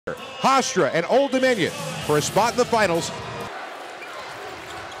Hofstra and Old Dominion for a spot in the finals.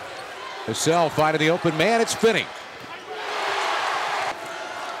 Cassell finding the open man. It's Finney.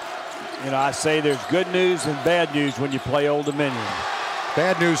 You know, I say there's good news and bad news when you play Old Dominion.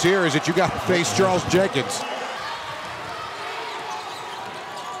 Bad news here is that you got to face Charles Jenkins.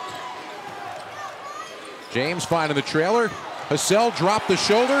 James finding the trailer. Cassell dropped the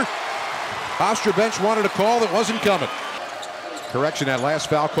shoulder. Hofstra bench wanted a call that wasn't coming. Correction, that last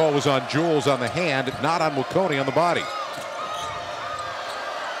foul call was on Jules on the hand, not on Wilcone on the body.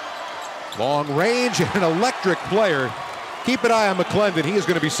 Long range and an electric player. Keep an eye on McClendon. He is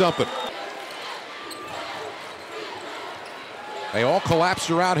going to be something. They all collapsed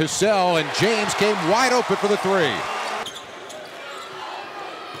around Cassell, and James came wide open for the three.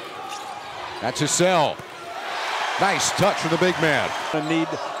 That's Cassell. Nice touch from the big man. I need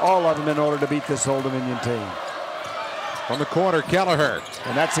all of them in order to beat this Old Dominion team. From the corner, Kelleher.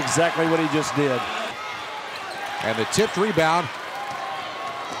 And that's exactly what he just did. And the tipped rebound.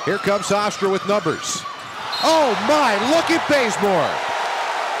 Here comes Hofstra with numbers. Oh my, look at Bazemore.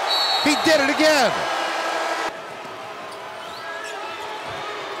 He did it again.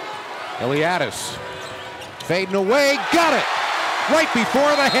 Eliadis fading away, got it. Right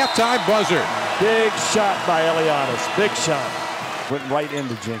before the halftime buzzer. Big shot by Eliadis, big shot. Went right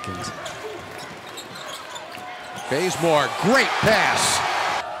into Jenkins. Bazemore, great pass.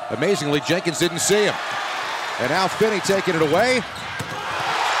 Amazingly, Jenkins didn't see him. And now Finney taking it away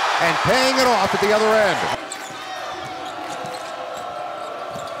and paying it off at the other end.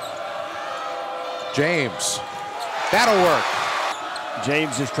 James, that'll work.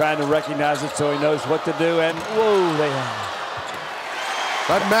 James is trying to recognize it so he knows what to do, and whoa, they have.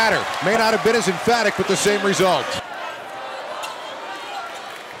 Doesn't matter. May not have been as emphatic, but the same result.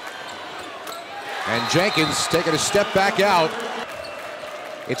 And Jenkins taking a step back out.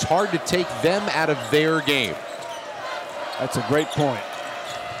 It's hard to take them out of their game. That's a great point.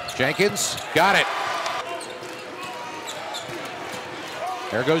 Jenkins got it.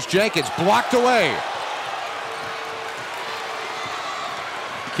 There goes Jenkins, blocked away.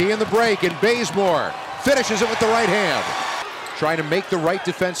 Key in the break, and Bazemore finishes it with the right hand. Trying to make the right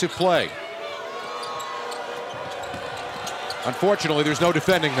defensive play. Unfortunately, there's no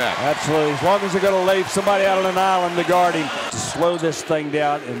defending that. Absolutely. As long as they're going to lay somebody out on an island to guard him, to slow this thing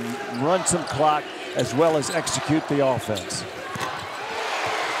down and run some clock as well as execute the offense.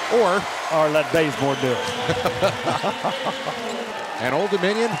 Or let Bazemore do it. And Old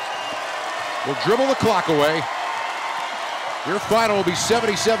Dominion will dribble the clock away. Your final will be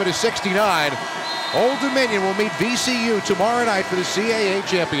 77-69. Old Dominion will meet VCU tomorrow night for the CAA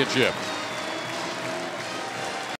championship.